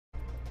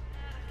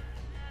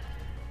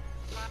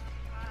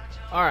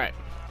Alright,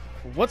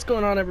 what's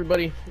going on,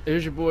 everybody? It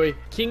is your boy,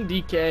 King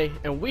DK,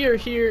 and we are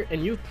here,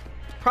 and you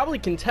probably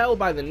can tell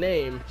by the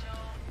name,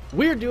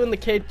 we're doing the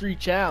K3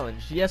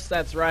 challenge. Yes,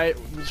 that's right,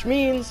 which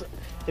means,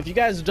 if you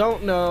guys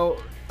don't know,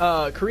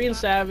 Korean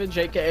Savage,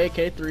 aka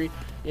K3,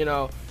 you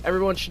know,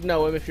 everyone should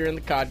know him if you're in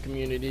the COD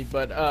community,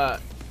 but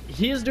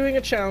he is doing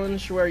a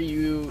challenge where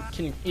you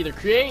can either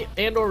create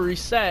and or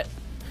reset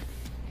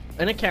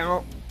an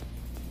account,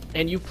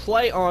 and you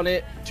play on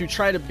it to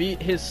try to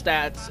beat his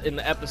stats in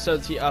the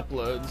episodes he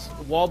uploads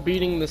while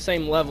beating the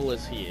same level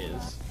as he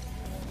is.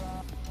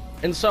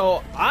 And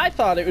so I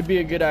thought it would be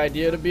a good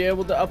idea to be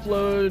able to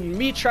upload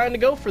me trying to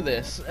go for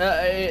this.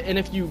 And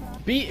if you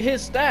beat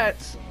his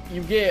stats,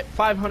 you get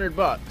 500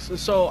 bucks.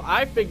 So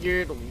I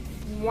figured,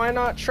 why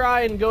not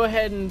try and go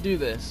ahead and do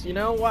this? You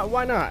know,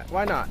 why not?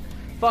 Why not?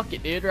 Fuck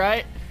it, dude,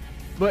 right?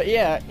 But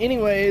yeah,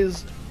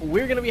 anyways,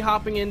 we're going to be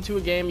hopping into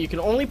a game. You can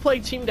only play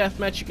team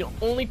deathmatch, you can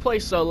only play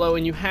solo,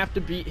 and you have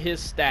to beat his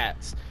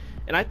stats.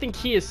 And I think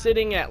he is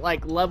sitting at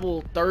like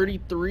level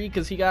 33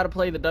 because he got to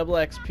play the double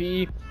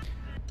XP.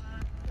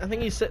 I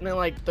think he's sitting at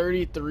like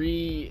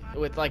 33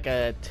 with like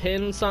a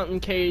 10 something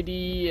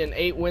KD and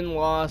 8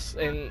 win-loss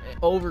and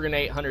over an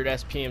 800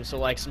 SPM, so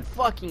like some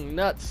fucking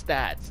nuts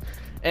stats.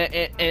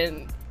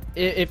 And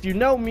if you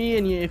know me,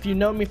 and if you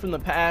know me from the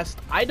past,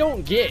 I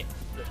don't get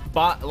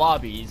bot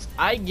lobbies.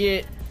 I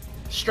get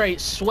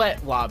straight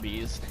sweat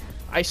lobbies.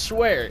 I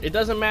swear, it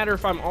doesn't matter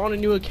if I'm on a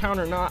new account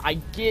or not, I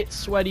get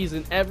sweaties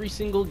in every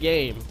single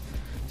game.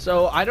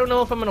 So I don't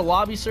know if I'm gonna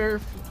lobby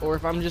surf or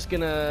if I'm just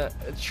gonna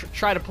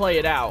try to play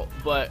it out,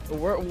 but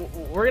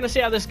we're gonna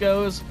see how this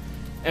goes,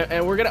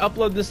 and we're gonna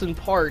upload this in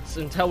parts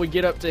until we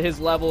get up to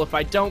his level. If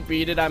I don't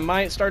beat it, I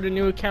might start a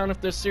new account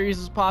if this series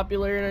is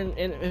popular, and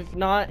if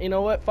not, you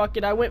know what, fuck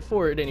it, I went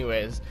for it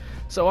anyways.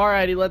 So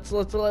alrighty,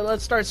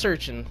 let's start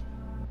searching.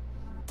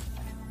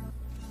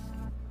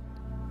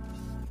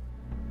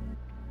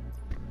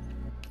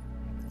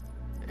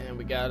 And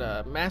we got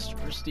a Master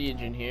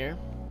Prestige in here.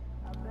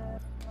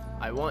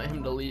 I want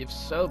him to leave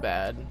so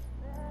bad,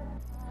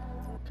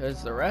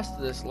 because the rest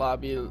of this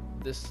lobby,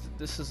 this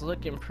is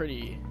looking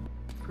pretty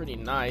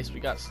nice. We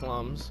got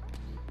slums,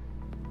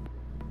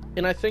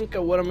 and I think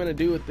what I'm gonna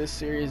do with this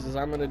series is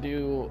I'm gonna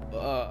do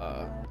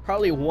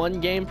probably 1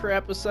 game per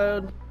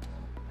episode,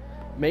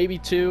 maybe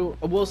 2.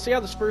 We'll see how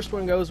this first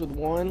one goes with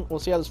 1. We'll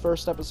see how this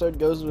first episode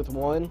goes with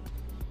 1,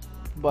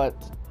 but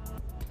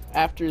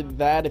after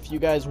that, if you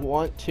guys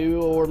want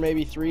 2 or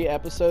maybe 3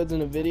 episodes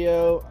in a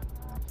video,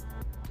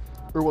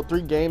 or well,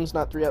 3 games,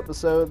 not 3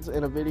 episodes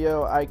in a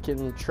video, I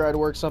can try to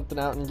work something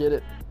out and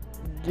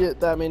get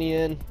that many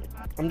in.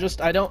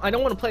 I don't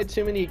want to play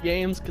too many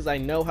games because I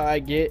know how I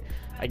get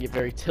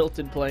very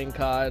tilted playing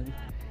COD.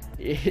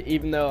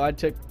 Even though I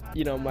took,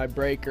 you know, my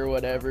break or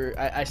whatever,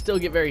 I still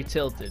get very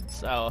tilted.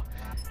 So,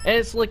 and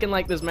it's looking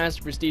like this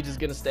Master Prestige is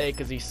gonna stay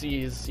because he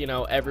sees, you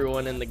know,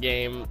 everyone in the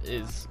game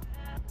is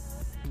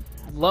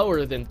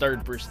lower than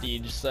 3rd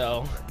Prestige.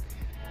 So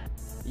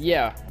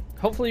yeah,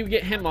 hopefully we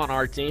get him on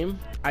our team.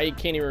 I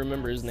can't even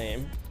remember his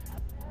name,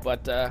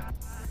 but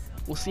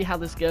we'll see how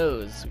this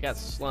goes. We got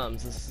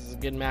slums. This is a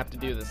good map to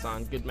do this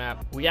on. Good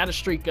map. We got to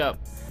streak up,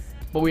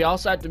 but we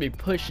also have to be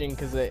pushing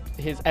because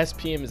his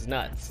SPM is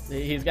nuts.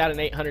 He's got an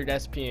 800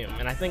 SPM,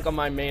 and I think on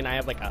my main I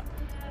have like a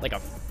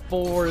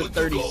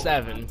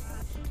 437.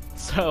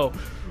 So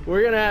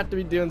we're gonna have to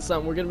be doing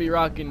something. We're gonna be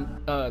rocking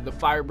the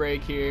fire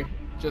break here,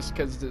 just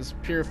because this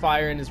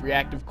purifier and his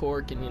reactive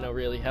core can, you know,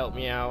 really help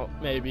me out.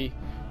 Maybe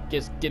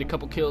get a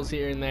couple kills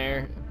here and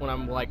there when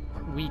I'm like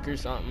weak or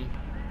something.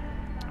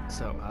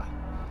 So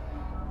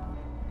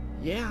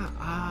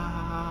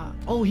yeah,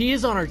 oh, he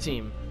is on our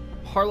team.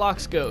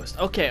 Harlock's Ghost.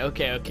 Okay.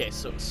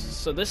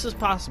 So this is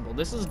possible.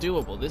 This is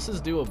doable. This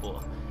is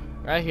doable.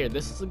 Right here.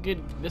 This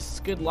is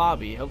good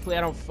lobby. Hopefully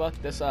I don't fuck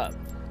this up.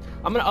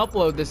 I'm gonna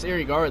upload this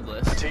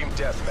irregardless. Team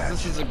deathmatch.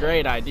 This is a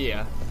great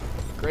idea.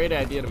 Great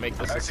idea to make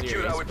this a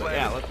series. But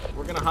yeah,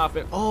 we're gonna hop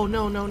in. Oh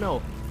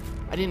no.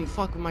 I didn't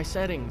fuck with my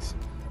settings.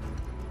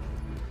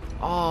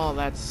 Oh,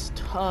 that's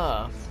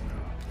tough.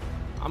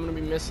 I'm gonna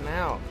be missing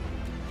out.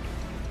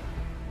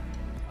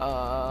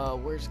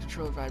 Where's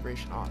controller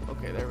vibration off?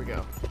 Okay, there we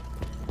go.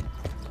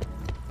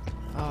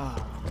 Oh,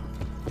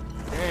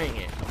 dang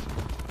it.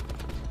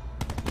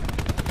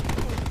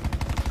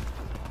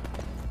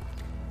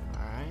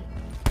 Alright.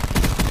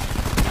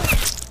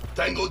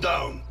 Tango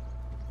down.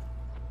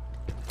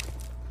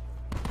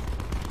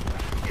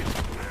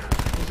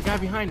 There's a guy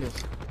behind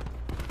us.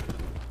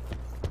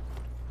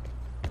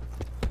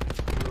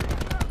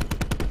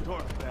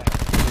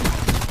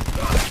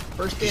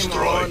 First game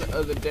on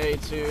of the day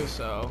too,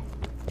 so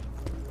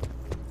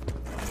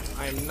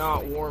I am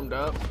not warmed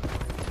up.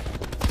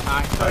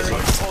 I heard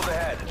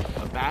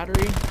a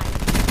battery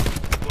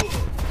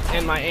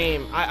and my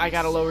aim. I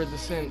gotta lower the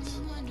sense.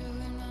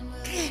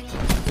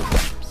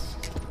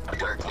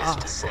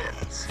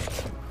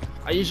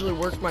 I usually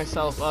work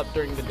myself up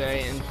during the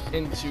day and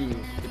into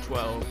the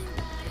 12.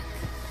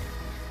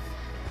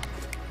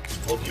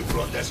 Hope you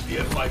brought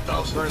SPF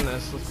 5000.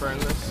 Let's burn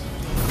this.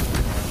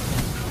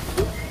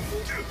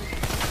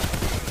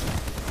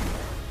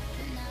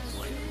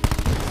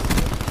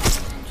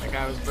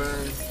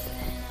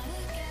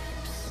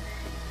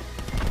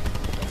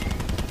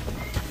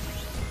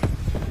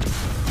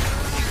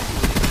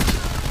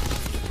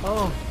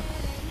 Oh.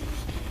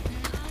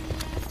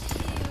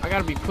 I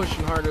gotta be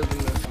pushing harder than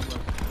this.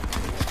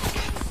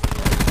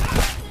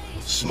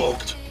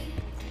 Smoked.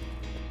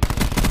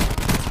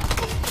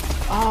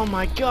 Oh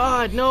my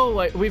god, no!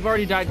 Like, we've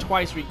already died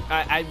twice.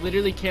 I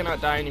literally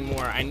cannot die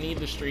anymore. I need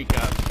the streak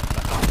up.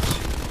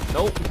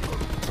 Nope.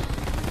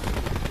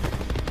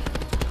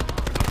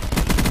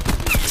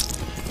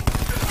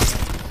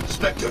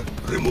 Spectre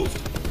removed.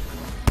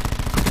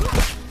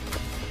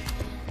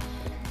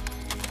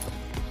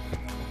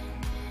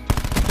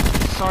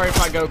 Sorry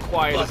if I go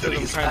quiet, it's Battery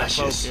because I'm trying to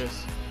ashes.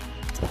 focus.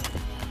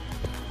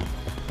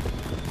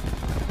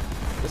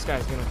 This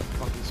guy's gonna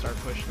fucking start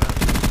pushing up.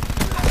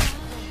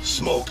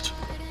 Smoked.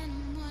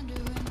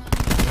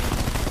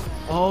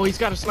 Oh, he's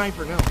got a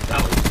sniper, no.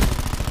 Down.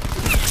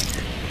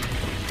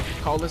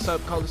 Call this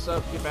up,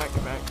 get back,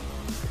 get back.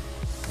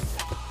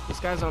 This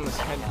guy's on this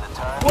head.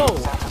 Whoa!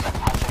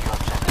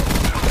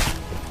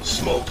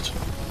 Smoked.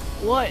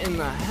 What in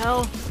the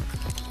hell?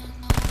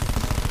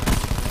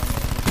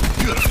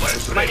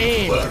 Purifier's My ready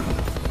aim. to burn.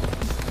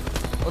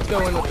 Let's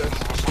go in with this.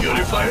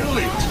 Purifier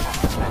lit.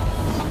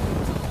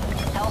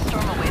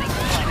 Hellstorm awaiting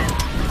deployment.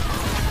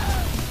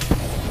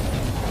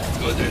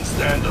 Couldn't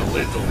stand a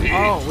little heat.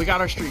 Oh, we got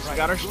our streaks,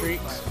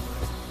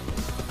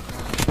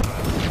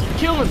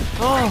 Kill him!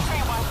 Oh!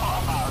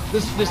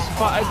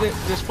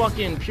 This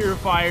fucking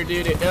purifier,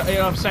 dude, it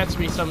upsets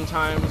me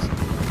sometimes.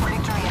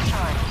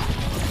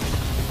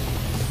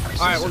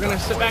 Alright, we're gonna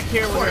sit back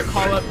here, we're gonna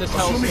call up this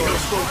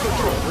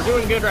Hellstorm. We're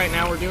doing good right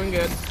now, we're doing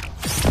good.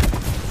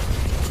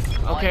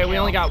 Okay, we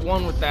only got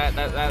one with that.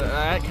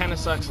 That kind of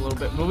sucks a little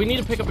bit. But we need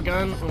to pick up a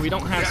gun, and we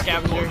don't have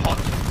scavenger.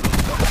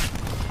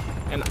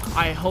 And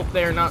I hope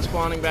they're not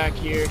spawning back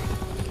here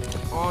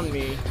on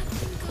me.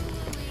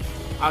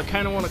 I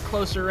kind of want a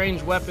closer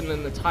range weapon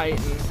than the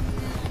Titan.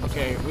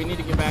 Okay, we need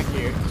to get back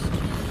here.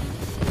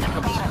 A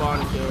couple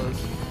spawn kills.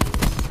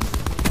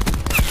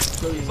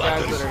 Kill these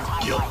guys that are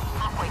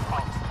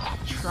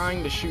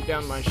trying to shoot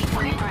down my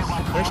streets.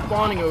 They're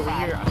spawning over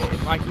here.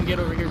 If I can get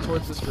over here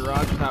towards this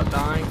garage without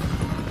dying.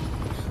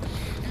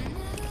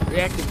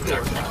 Reactive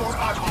core.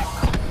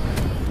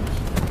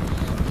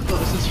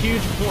 This is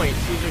huge points.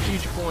 These are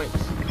huge points.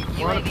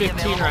 We're on a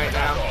 15 right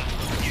now.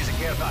 Using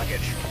care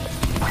package.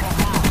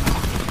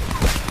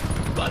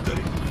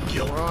 Battery.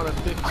 Kill. We're on a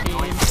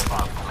 15.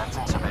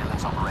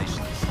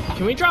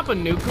 Can we drop a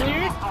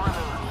nuclear?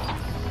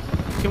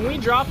 Can we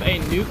drop a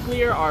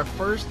nuclear our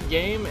first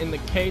game in the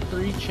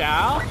K3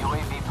 Chow?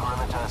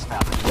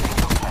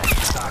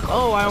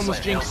 Oh, I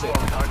almost jinxed it.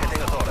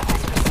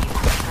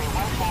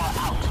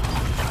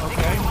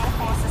 Okay.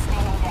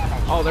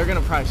 Oh, they're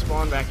gonna probably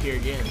spawn back here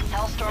again.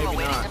 Hellstorm Maybe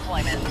awaiting not.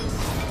 deployment.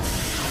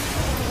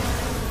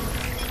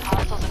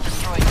 Hostiles have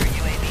destroyed your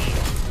UAV.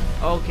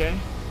 Okay.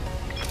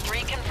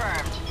 3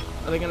 confirmed.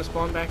 Are they gonna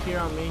spawn back here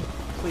on me?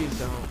 Please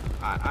don't.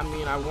 I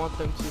mean, I want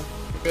them to.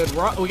 Good.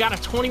 We got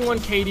a 21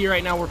 KD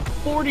right now. We're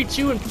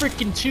 42 and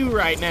freaking 2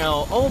 right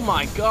now. Oh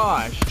my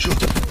gosh. Shoot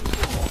them.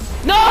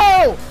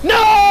 No!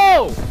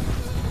 No!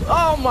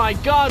 Oh my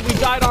god, we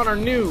died on our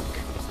nuke.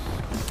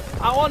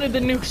 I wanted the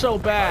nuke so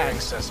bad.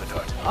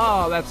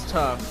 Oh, that's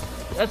tough.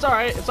 That's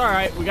alright, it's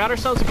alright. We got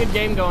ourselves a good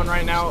game going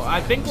right now. I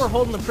think we're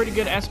holding a pretty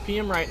good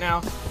SPM right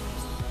now.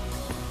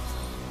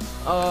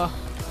 I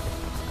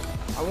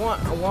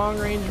want a long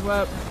range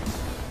weapon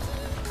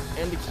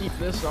and to keep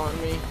this on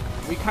me.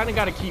 We kind of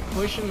got to keep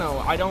pushing though.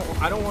 I don't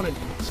want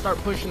to start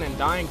pushing and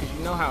dying because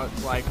you know how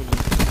it's like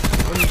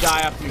when you die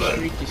after your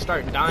streak, you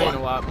start dying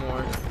a lot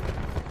more.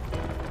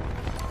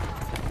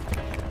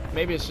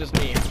 Maybe it's just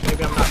me.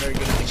 Maybe I'm not very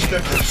good at the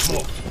game.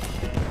 Smoked.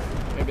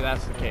 Maybe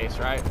that's the case,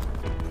 right?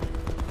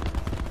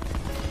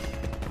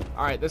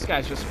 Alright, this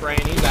guy's just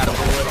spraying. He's out of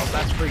bullets.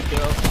 That's free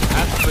kill.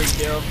 That's free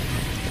kill.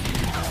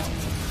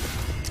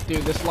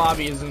 Dude, this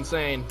lobby is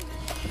insane.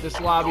 This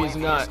lobby is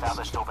nuts.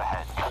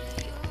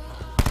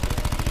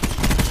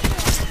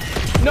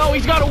 No,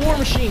 he's got a war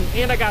machine,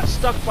 and I got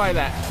stuck by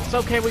that. It's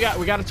okay, we got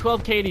a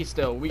 12 KD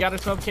still. We got a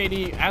 12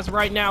 KD. As of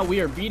right now,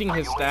 we are beating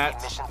his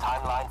stats.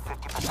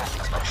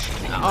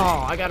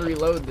 Oh, I gotta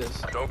reload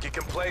this. Don't get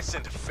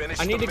complacent. Finish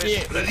I need to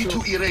get Ready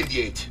to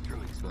irradiate.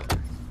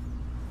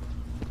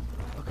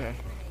 Okay.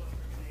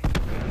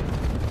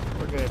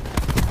 We're good.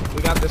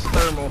 We got this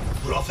thermal.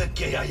 Prophet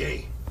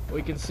KIA.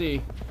 We can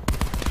see.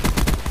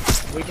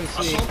 We can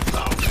see.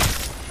 Assault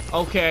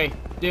down. Okay,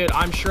 dude,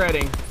 I'm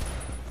shredding.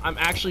 I'm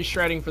actually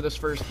shredding for this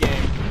first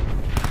game.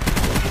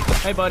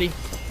 Hey, buddy.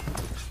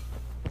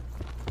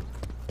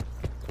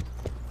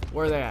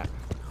 Where are they at?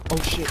 Oh,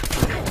 shit.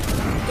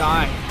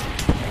 Die.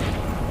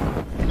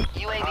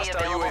 UAV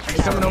available for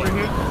They coming over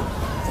here?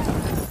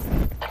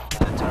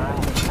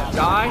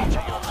 Die.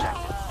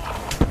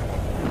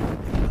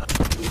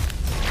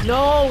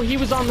 No, he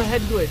was on the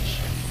head glitch.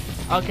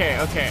 Okay.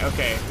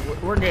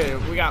 We're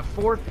good. We got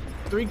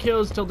 3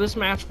 kills till this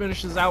match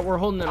finishes out. We're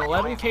holding an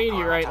 11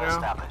 KD right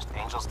now.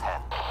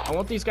 I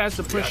want these guys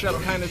to push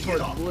up kind of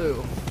towards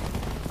blue.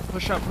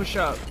 Push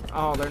up.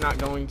 Oh, they're not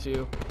going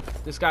to.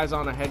 This guy's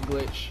on a head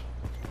glitch.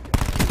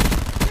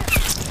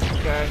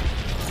 Okay.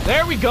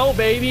 There we go,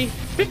 baby.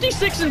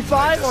 56 and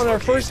 5 on our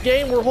first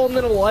game. We're holding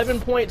an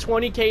 11.20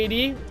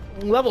 KD.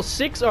 Level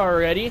 6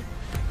 already.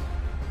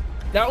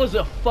 That was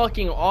a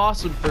fucking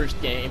awesome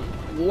first game.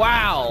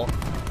 Wow.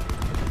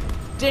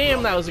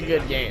 Damn, that was a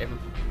good game.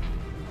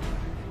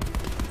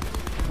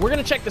 We're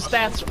gonna check the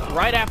stats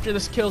right after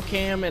this kill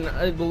cam and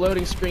the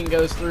loading screen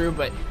goes through,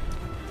 but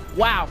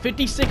wow,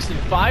 56 and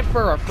 5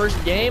 for our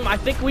first game. I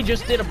think we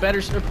just did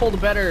pulled a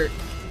better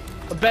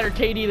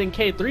KD than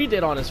K3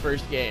 did on his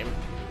first game.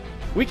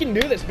 We can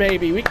do this,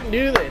 baby. We can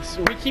do this.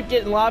 We keep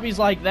getting lobbies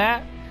like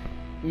that.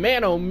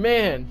 Man, oh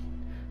man.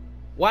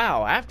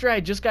 Wow, after I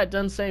just got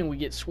done saying we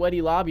get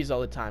sweaty lobbies all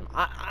the time.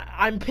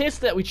 I'm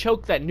pissed that we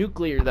choked that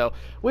nuclear, though.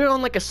 We were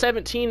on like a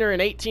 17 or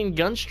an 18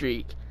 gun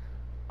streak.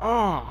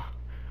 Oh,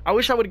 I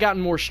wish I would have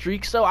gotten more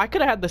streaks, though. I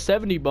could have had the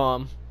 70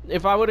 bomb.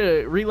 If I would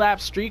have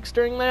relapsed streaks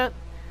during that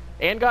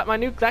and got my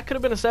nuke, that could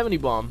have been a 70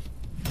 bomb.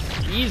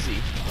 Easy.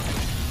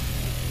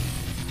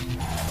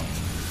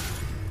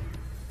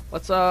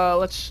 Let's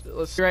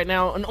see right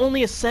now. And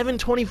only a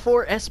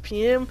 724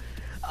 SPM.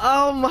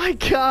 Oh my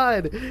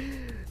god.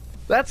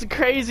 That's a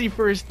crazy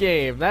first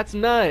game. That's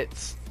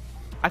nuts.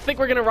 I think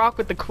we're gonna rock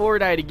with the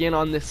Cordite again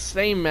on this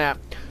same map.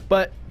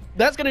 But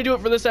that's gonna do it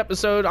for this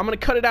episode. I'm gonna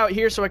cut it out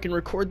here so I can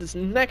record this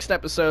next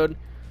episode.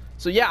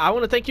 So yeah, I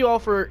want to thank you all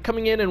for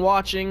coming in and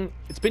watching.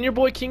 It's been your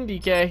boy King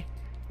DK.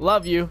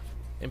 Love you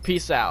and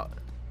peace out.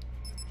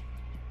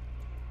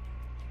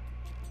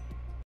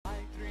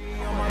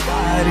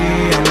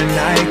 I'm an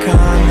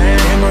icon,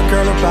 man. My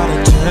girl about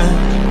a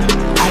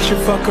 10. I should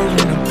fuck her in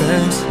a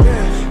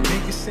Benz.